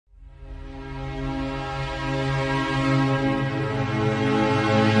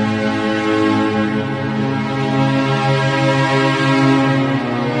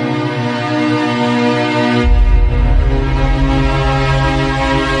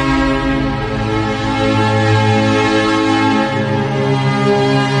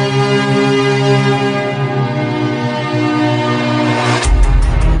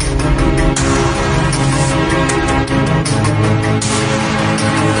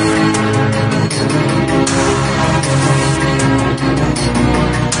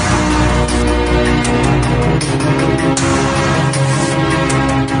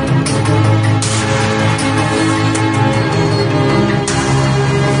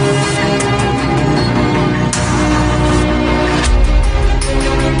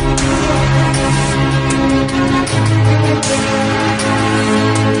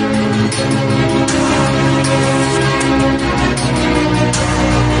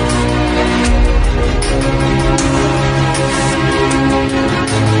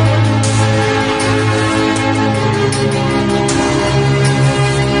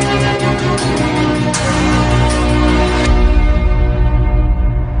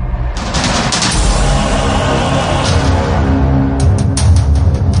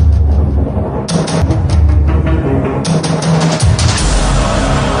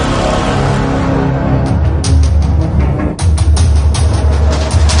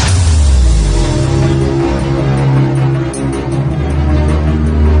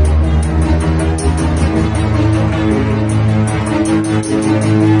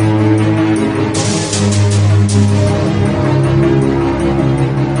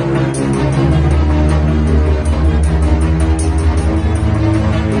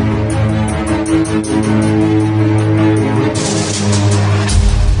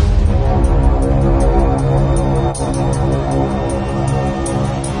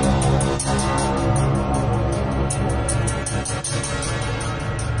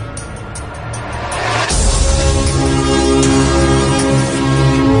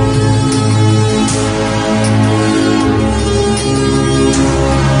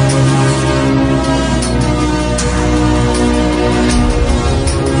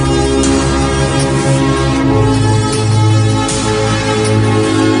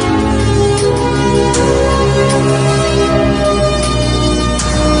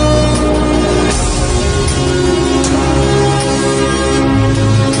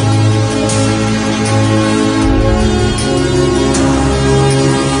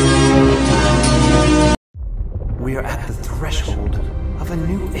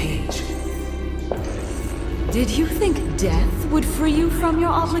new age. Did you think death would free you from your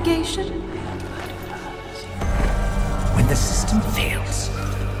obligation? When the system fails,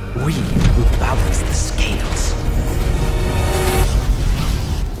 we will balance the scales.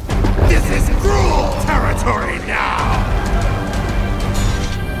 This is cruel territory now!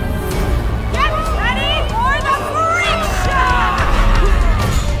 Get ready for the freak show!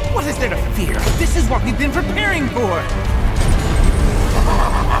 What is there to fear? This is what we've been preparing for!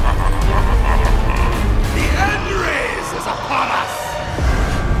 The end race is upon us!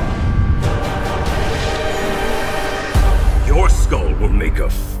 Your skull will make a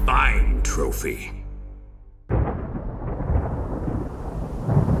fine trophy.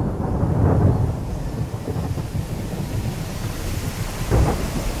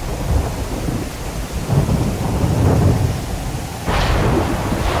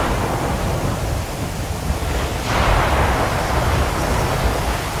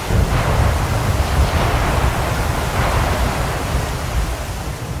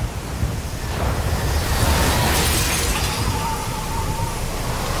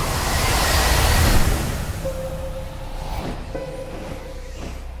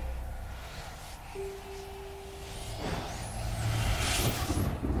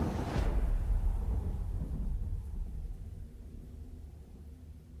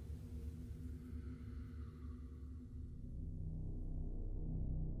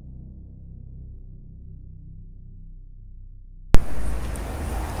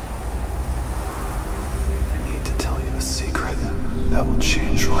 That will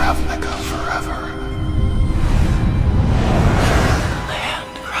change RAVNICA forever.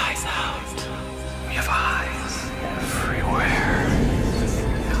 Land cries out. We have eyes everywhere.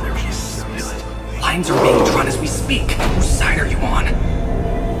 There is spirit. Lines are being drawn as we speak. Whose side are you on?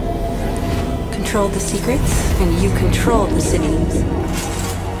 Control the secrets, and you control the cities.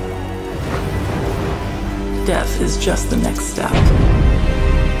 Death is just the next step.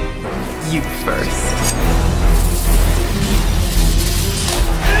 You first.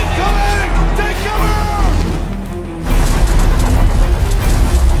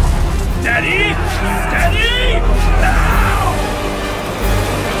 Steady! Steady! Now!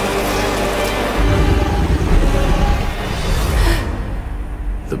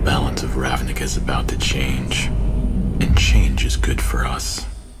 The balance of RAVNICA is about to change, and change is good for us.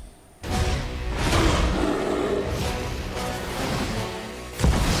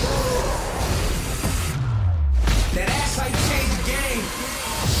 That ass like change the game.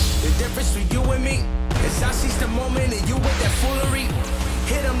 The difference between you and me is I seize the moment and you with that foolery.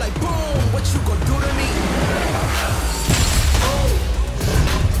 Hit him like boom, what you gon' do to me? Oh,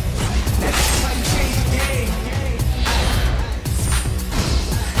 that's how you change the game.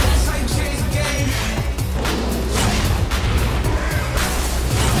 That's how you change the game.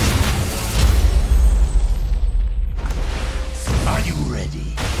 Are you ready?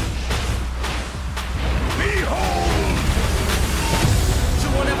 Behold! You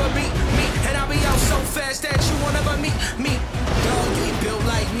won't ever meet me, and I'll be out so fast that you won't ever meet me. Dog, you ain't built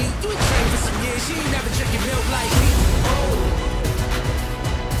like me. You ain't trained for some years. You ain't never drinking milk like me. Oh.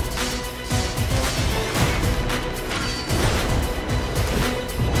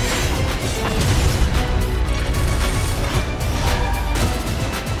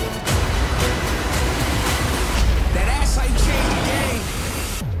 That ass how you change the game.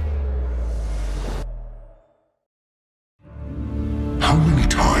 How many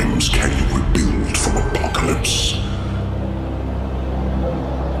times can you rebuild from apocalypse?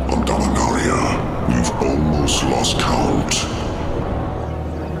 On Dominaria, we've almost lost count.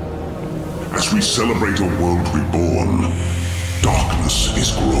 As we celebrate a world reborn, darkness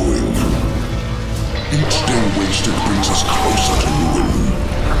is growing. Each day wasted brings us closer to ruin.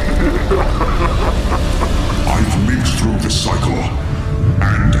 I've lived through this cycle,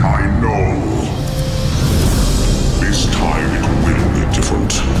 and I know this time it will be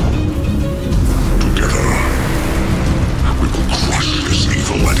different. Together, we will crush this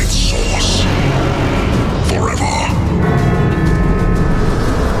evil at its source. Forever.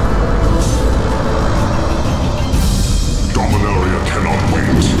 Dominaria cannot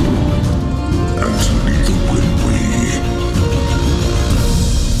wait. And neither will we.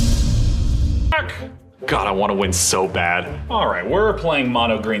 God, I want to win so bad. Alright, we're playing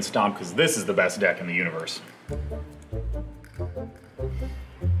Mono Green Stomp because this is the best deck in the universe.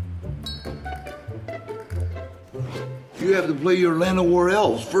 You have to play your Land of War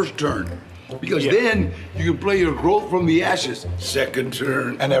Elves first turn. Because then you can play your Growth from the Ashes second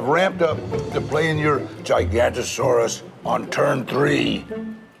turn. And have ramped up to playing your Gigantosaurus on turn 3.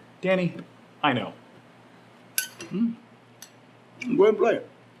 Danny, I know. Go ahead and play it.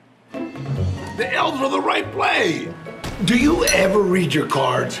 The elves were the right play. Do you ever read your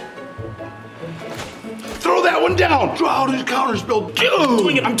cards? Throw that one down. Draw out his counterspell.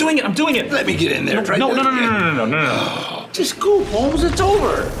 I'm doing it. Let me get in there. No. Just cool, Holmes. It's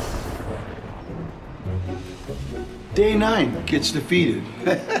over. Day 9 gets defeated.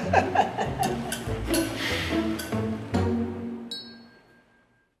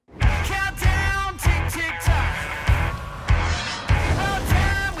 Countdown, tick, tick, tock. About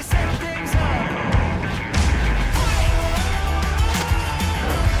time we set things up.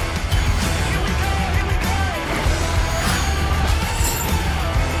 Here we go.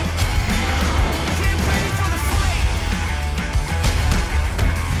 Get ready for the fight.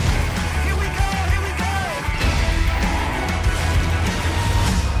 Here we go.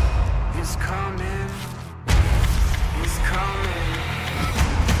 It's coming.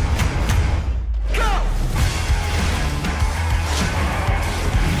 Go!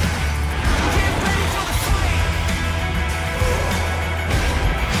 Get ready for the fight! Here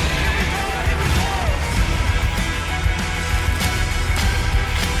we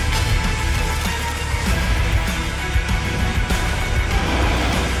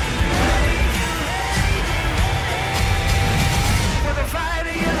go! For the fight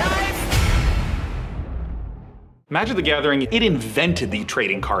of your life! Magic the Gathering, it invented the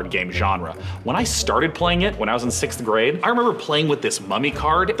trading card game genre. When I started playing it, when I was in 6th grade, I remember playing with this mummy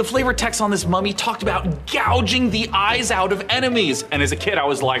card. The flavor text on this mummy talked about gouging the eyes out of enemies. And as a kid, I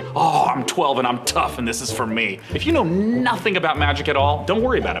was like, oh, I'm 12 and I'm tough and this is for me. If you know nothing about Magic at all, don't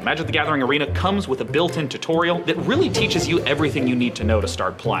worry about it. Magic the Gathering Arena comes with a built-in tutorial that really teaches you everything you need to know to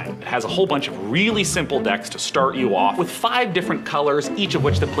start playing. It has a whole bunch of really simple decks to start you off with 5 different colors, each of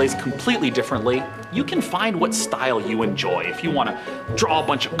which that plays completely differently. You can find what style you enjoy. If you want to draw a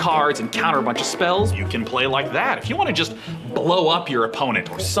bunch of cards and counter a bunch of spells, you can play like that. If you want to just blow up your opponent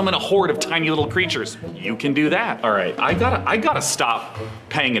or summon a horde of tiny little creatures, you can do that. All right, I gotta stop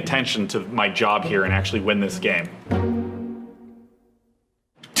paying attention to my job here and actually win this game.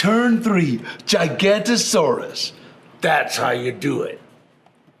 Turn 3, Gigantosaurus. That's how you do it.